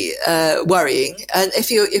really worrying. And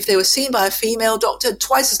if they were seen by a female doctor,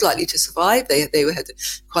 twice as likely to survive. They had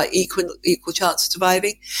quite equal chance of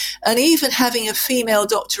surviving. And even having a female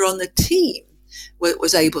doctor on the team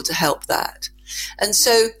was able to help that. And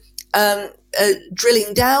so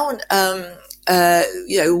drilling down,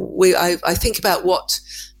 you know, I think about what,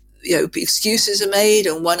 you know, excuses are made,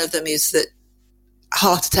 and one of them is that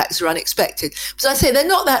heart attacks are unexpected. But I say they're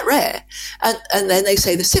not that rare. And then they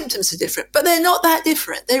say the symptoms are different, but they're not that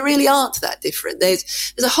different. They really aren't that different.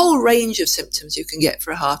 There's a whole range of symptoms you can get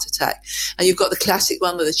for a heart attack. And you've got the classic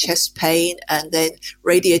one with the chest pain and then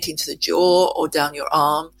radiating to the jaw or down your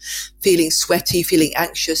arm, feeling sweaty, feeling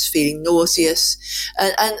anxious, feeling nauseous.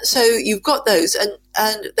 And so you've got those.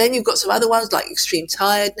 And then you've got some other ones like extreme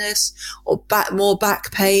tiredness or more back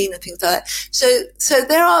pain and things like that. So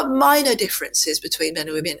there are minor differences between men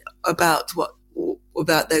and women about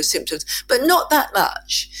those symptoms, but not that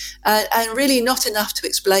much, and really not enough to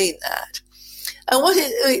explain that. And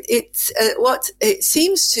what it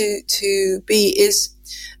seems to be is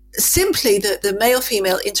simply the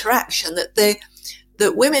male-female interaction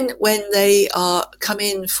that women, when they are come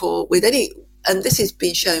in with any, and this has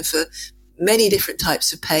been shown for many different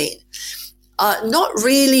types of pain, are not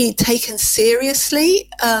really taken seriously.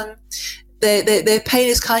 Their pain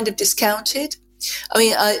is kind of discounted. I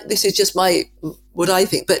mean, this is just what I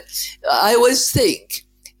think, but I always think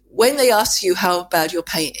when they ask you how bad your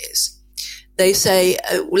pain is, they say,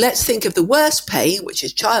 let's think of the worst pain, which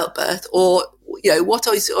is childbirth, or, you know, what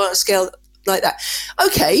is on a scale like that.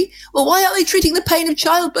 Okay, well, why aren't they treating the pain of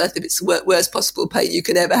childbirth if it's the worst possible pain you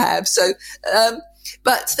could ever have? So,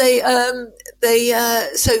 but so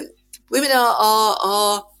women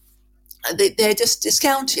they're just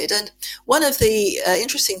discounted. And one of the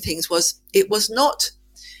interesting things was it was not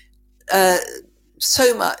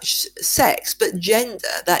so much sex, but gender.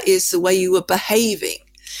 That is the way you were behaving.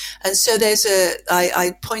 And so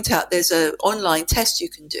I point out there's an online test you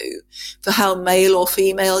can do for how male or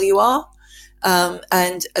female you are.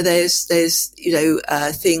 And there's you know,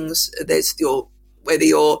 things, there's whether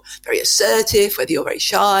you're very assertive, whether you're very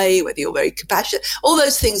shy, whether you're very compassionate, all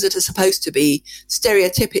those things that are supposed to be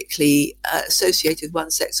stereotypically associated with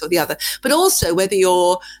one sex or the other, but also whether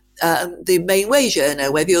you're the main wage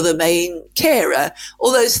earner, whether you're the main carer,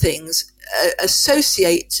 all those things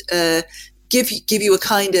give you a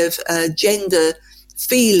kind of gender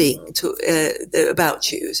feeling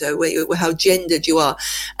about you, so how gendered you are.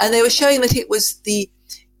 And they were showing that it was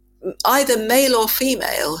either male or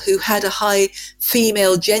female who had a high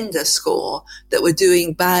female gender score that were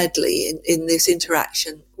doing badly in this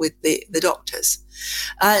interaction with the doctors.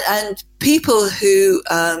 And people who,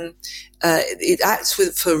 it acts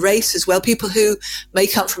for race as well, people who may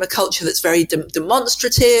come from a culture that's very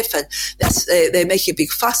demonstrative and they're making a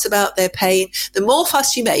big fuss about their pain. The more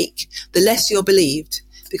fuss you make, the less you're believed,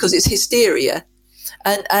 because it's hysteria.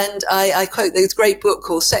 And I quote this great book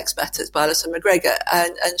called Sex Matters by Alison McGregor.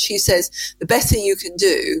 And she says, the best thing you can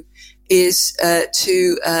do is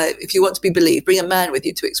if you want to be believed, bring a man with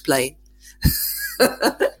you to explain.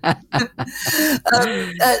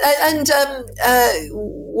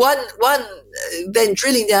 Then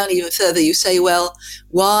drilling down even further, you say, well,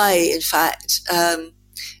 why, in fact, aren't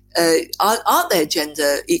there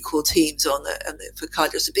gender equal teams for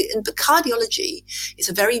cardiology? But cardiology is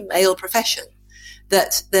a very male profession.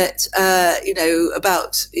 That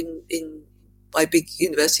about in my big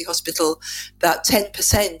university hospital, about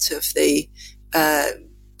 10% of the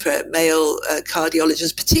male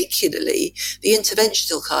cardiologists, particularly the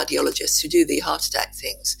interventional cardiologists who do the heart attack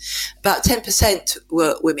things, about 10%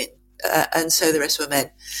 were women, and so the rest were men.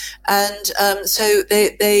 And so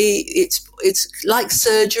it's like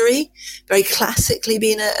surgery, very classically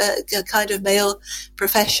being a kind of male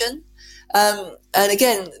profession. And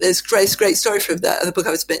again, there's a great story from the book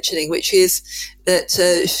I was mentioning, which is that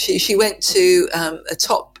she went to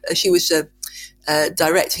she was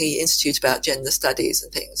directing the Institute about Gender Studies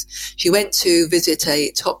and things. She went to visit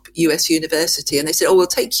a top US university, and they said, we'll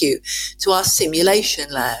take you to our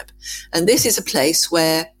simulation lab. And this is a place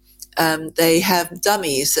where they have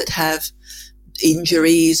dummies that have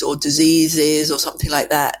injuries or diseases or something like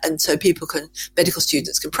that. And so medical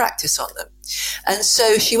students can practice on them. And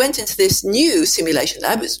so she went into this new simulation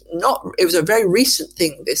lab. It was a very recent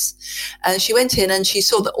thing, this. And she went in and she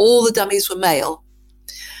saw that all the dummies were male.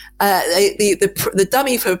 The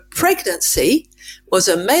dummy for pregnancy was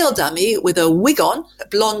a male dummy with a wig on, a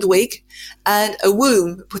blonde wig, and a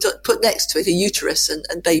womb put next to it, a uterus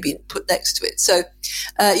and baby put next to it. So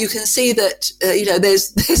you can see that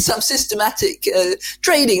there's some systematic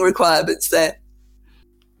training requirements there.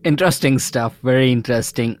 Interesting stuff. Very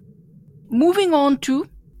interesting. Moving on to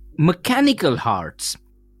mechanical hearts.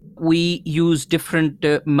 We use different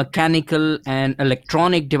mechanical and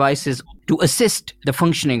electronic devices to assist the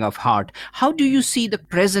functioning of heart. How do you see the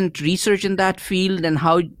present research in that field, and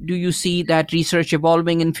how do you see that research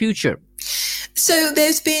evolving in future? So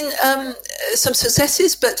there's been some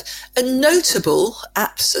successes, but a notable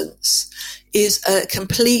absence is a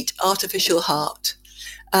complete artificial heart,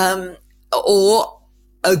 or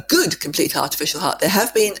a good complete artificial heart. There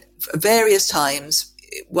have been various times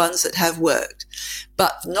ones that have worked,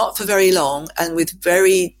 but not for very long and with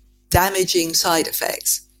very damaging side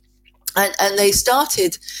effects. And they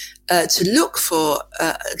started to look for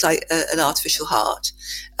an artificial heart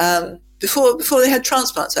before they had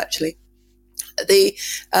transplants. Actually,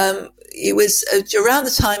 it was around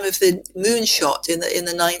the time of the moonshot in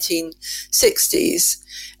the 1960s,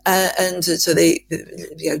 and so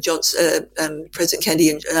President Kennedy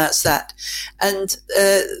announced that, and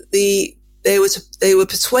they were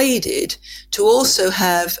persuaded to also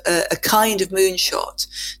have a kind of moonshot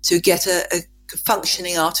to get a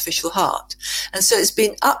functioning artificial heart. And so it's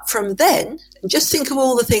been up from then. And just think of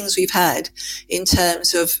all the things we've had in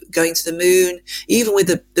terms of going to the moon, even with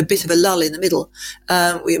the bit of a lull in the middle.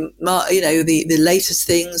 The latest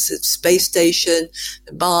things, the space station,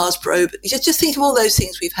 the Mars probe. Just think of all those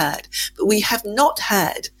things we've had. But we have not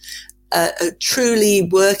had a truly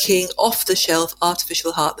working, off-the-shelf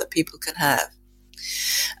artificial heart that people can have.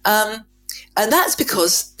 And that's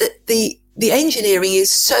because the engineering is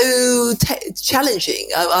so challenging.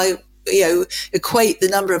 I equate the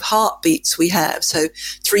number of heartbeats we have. So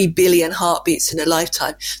 3 billion heartbeats in a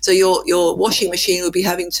lifetime. So your washing machine will be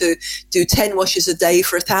having to do 10 washes a day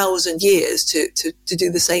for 1,000 years to do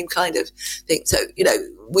the same kind of thing. So,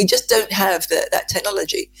 we just don't have that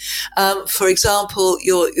technology. For example,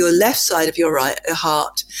 your left side of your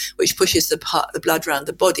heart, which pushes the blood around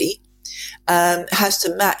the body, has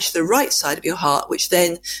to match the right side of your heart, which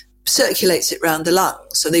then circulates it around the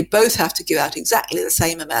lungs. So they both have to give out exactly the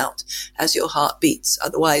same amount as your heart beats.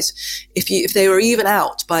 Otherwise, if they were even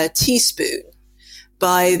out by a teaspoon,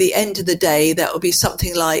 by the end of the day, that will be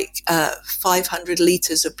something like 500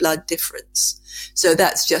 liters of blood difference. So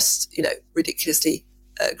that's just, ridiculously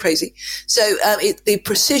crazy. So the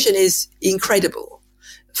precision is incredible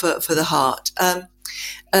for the heart.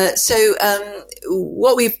 So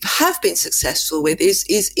what we have been successful with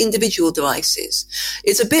is individual devices.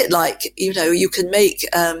 It's a bit like, you can make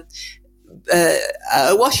a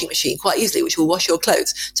washing machine quite easily, which will wash your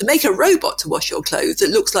clothes. To make a robot to wash your clothes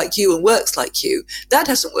that looks like you and works like you, that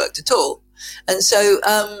hasn't worked at all. And so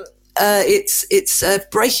it's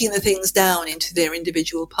breaking the things down into their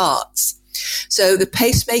individual parts. So the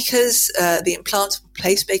pacemakers, the implantable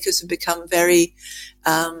pacemakers have become very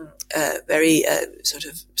very sort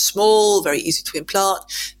of small, very easy to implant.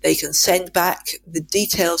 They can send back the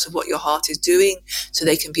details of what your heart is doing, so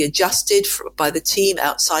they can be adjusted by the team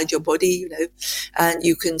outside your body, and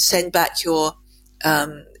you can send back your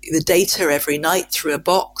the data every night through a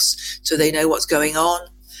box, so they know what's going on.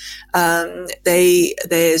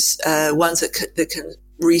 There's ones that can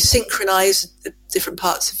resynchronize the different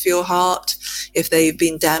parts of your heart if they've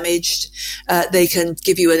been damaged. They can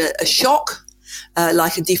give you a shock,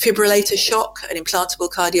 like a defibrillator shock, an implantable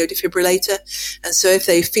cardio defibrillator. And so if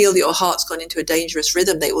they feel that your heart's gone into a dangerous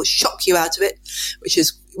rhythm, they will shock you out of it, which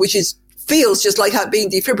feels just like being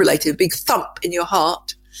defibrillated, a big thump in your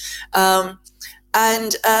heart.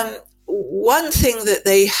 One thing that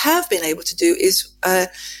they have been able to do is a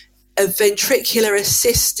ventricular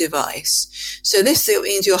assist device. So this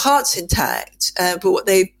means your heart's intact, but what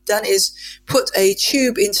they've done is put a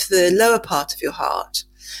tube into the lower part of your heart,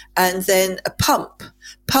 and then a pump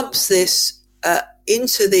pumps this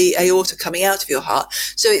into the aorta coming out of your heart.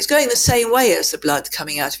 So it's going the same way as the blood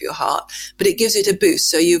coming out of your heart, but it gives it a boost.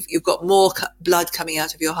 So you've got more blood coming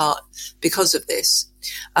out of your heart because of this.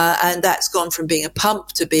 And that's gone from being a pump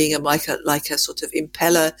to being like a sort of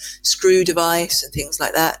impeller screw device and things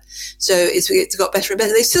like that. So it's got better and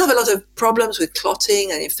better. They still have a lot of problems with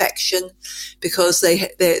clotting and infection because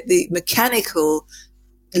the mechanical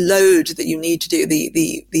load that you need to do,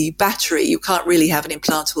 the battery, you can't really have an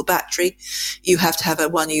implantable battery. You have to have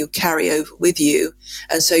one you carry over with you.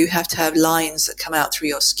 And so you have to have lines that come out through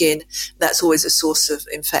your skin. That's always a source of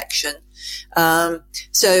infection. But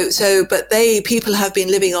people have been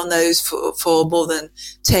living on those for more than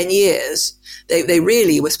 10 years. They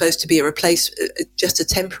really were supposed to be just a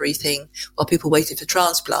temporary thing while people waited for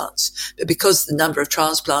transplants. But because the number of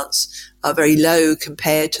transplants are very low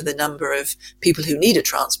compared to the number of people who need a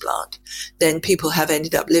transplant, then people have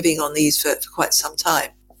ended up living on these for quite some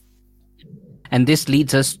time. And this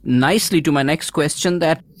leads us nicely to my next question,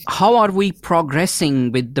 that how are we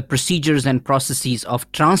progressing with the procedures and processes of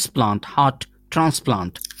heart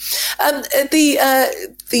transplant?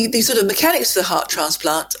 The sort of mechanics of the heart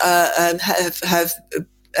transplant have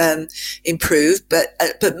improved, but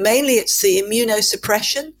mainly it's the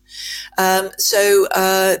immunosuppression.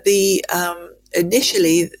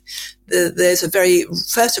 Initially, there's a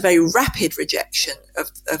very rapid rejection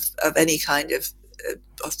of any kind of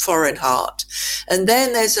foreign heart, and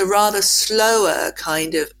then there's a rather slower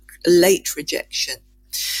kind of late rejection.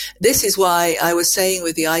 This is why I was saying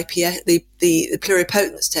with the IPS, the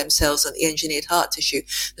pluripotent stem cells and the engineered heart tissue,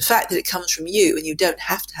 the fact that it comes from you and you don't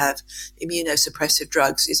have to have immunosuppressive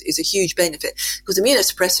drugs is a huge benefit, because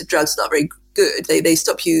immunosuppressive drugs are not very good. They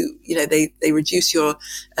stop you, they reduce your,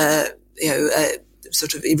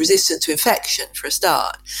 sort of resistant to infection for a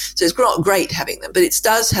start. So it's not great having them, but it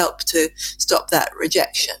does help to stop that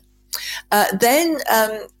rejection. Then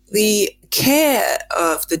the care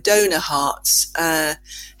of the donor hearts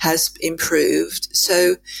has improved.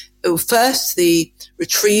 So first, the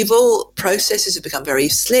retrieval processes have become very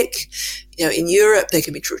slick. In Europe, they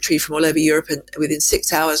can be retrieved from all over Europe and within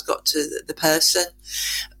 6 hours got to the person.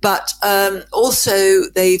 But also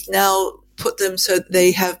they've now put them so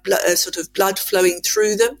they have sort of blood flowing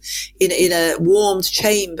through them in a warmed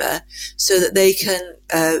chamber so that they can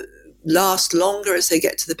last longer as they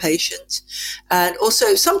get to the patient. And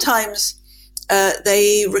also sometimes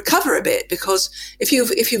they recover a bit, because if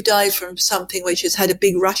you've died from something which has had a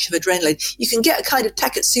big rush of adrenaline, you can get a kind of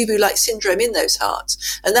Takotsubo-like syndrome in those hearts,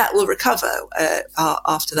 and that will recover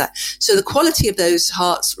after that. So the quality of those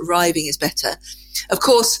hearts arriving is better. Of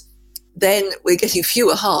course, then we're getting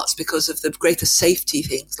fewer hearts because of the greater safety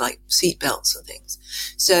things like seat belts and things.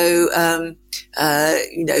 So, of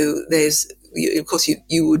course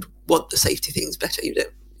you would want the safety things better.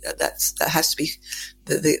 That has to be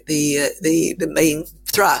the main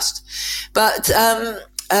thrust. But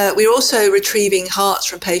we're also retrieving hearts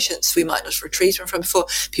from patients we might not have retrieved them from before,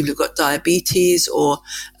 people who've got diabetes or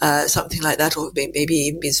something like that, or maybe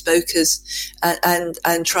even been smokers,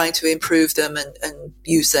 and trying to improve them and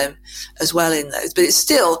use them as well in those. But it's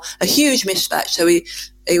still a huge mismatch. So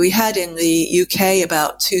we had in the UK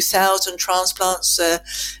about 2,000 transplants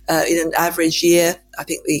in an average year. I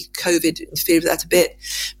think the COVID interfered with that a bit.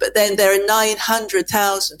 But then there are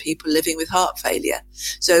 900,000 people living with heart failure.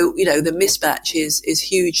 So, the mismatch is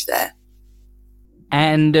huge there.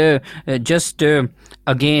 And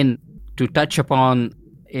again, to touch upon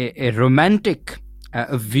a romantic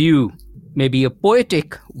view, maybe a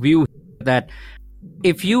poetic view, that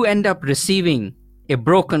if you end up receiving a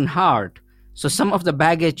broken heart, So some of the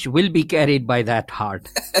baggage will be carried by that heart.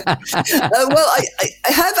 Well, I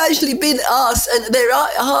have actually been asked, and there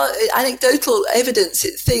are anecdotal evidence,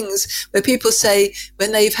 things where people say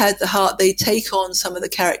when they've had the heart, they take on some of the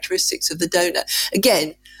characteristics of the donor.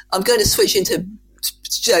 Again, I'm going to switch into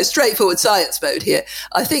straightforward science mode here.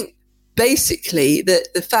 I think basically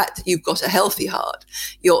the fact that you've got a healthy heart,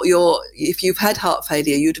 if you've had heart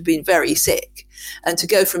failure, you'd have been very sick, and to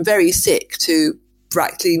go from very sick to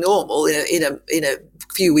practically normal in a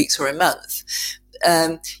few weeks or a month,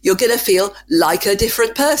 you're going to feel like a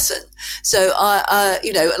different person. So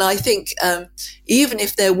and I think even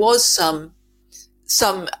if there was some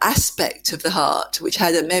aspect of the heart which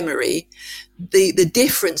had a memory, the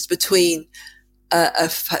difference between a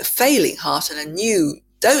failing heart and a new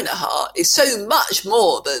donor heart is so much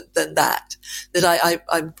more than that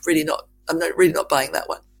I'm really not buying that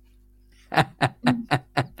one.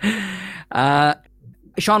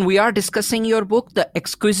 Sean, we are discussing your book, The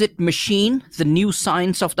Exquisite Machine, The New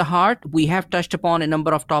Science of the Heart. We have touched upon a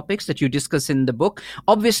number of topics that you discuss in the book.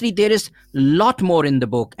 Obviously, there is a lot more in the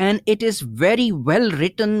book, and it is very well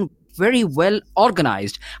written, very well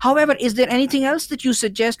organized. However, is there anything else that you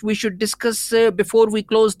suggest we should discuss before we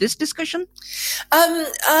close this discussion?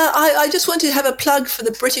 I just wanted to have a plug for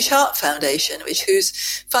the British Heart Foundation,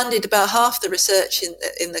 who's funded about half the research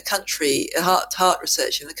in the country, heart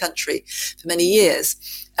research in the country for many years.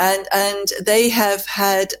 And they have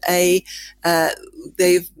had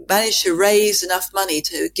they've managed to raise enough money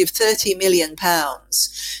to give £30 million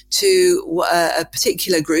to a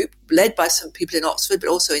particular group led by some people in Oxford, but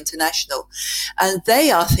also international. And they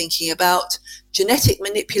are thinking about genetic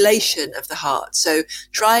manipulation of the heart. So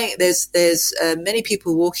there's many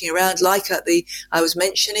people walking around like I was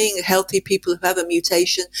mentioning, healthy people who have a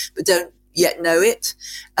mutation but don't yet know it.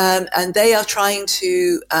 And they are trying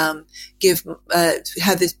to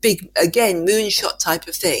have this big, again, moonshot type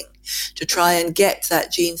of thing to try and get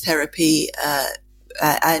that gene therapy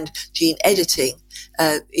and gene editing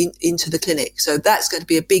into the clinic. So that's going to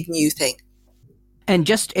be a big new thing. And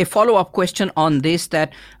just a follow-up question on this,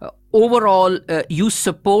 that overall you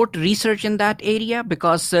support research in that area,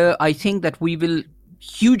 because I think that we will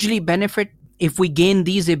hugely benefit if we gain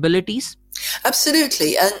these abilities.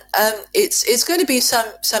 Absolutely. And it's going to be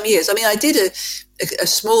some years. I mean, I did a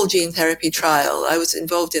small gene therapy trial. I was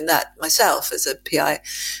involved in that myself as a PI.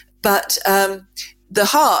 But the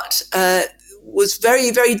heart was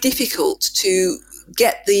very, very difficult to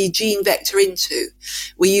get the gene vector into.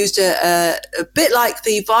 We used a bit like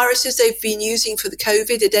the viruses they've been using for the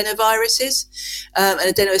COVID, adenoviruses, and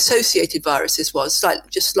adeno-associated viruses was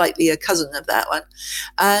slightly a cousin of that one.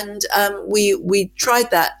 And we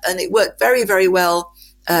tried that, and it worked very, very well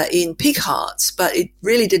in pig hearts, but it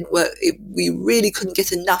really didn't work. We really couldn't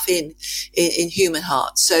get enough in human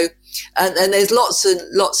hearts. So, and there's lots and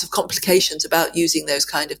lots of complications about using those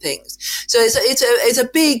kind of things. So it's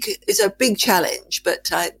a big challenge, but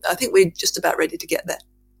I think we're just about ready to get there.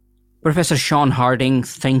 Professor Sean Harding,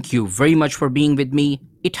 thank you very much for being with me.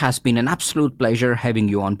 It has been an absolute pleasure having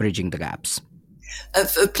you on Bridging the Gaps. A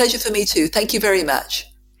pleasure for me too. Thank you very much.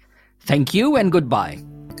 Thank you and goodbye.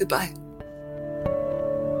 Goodbye.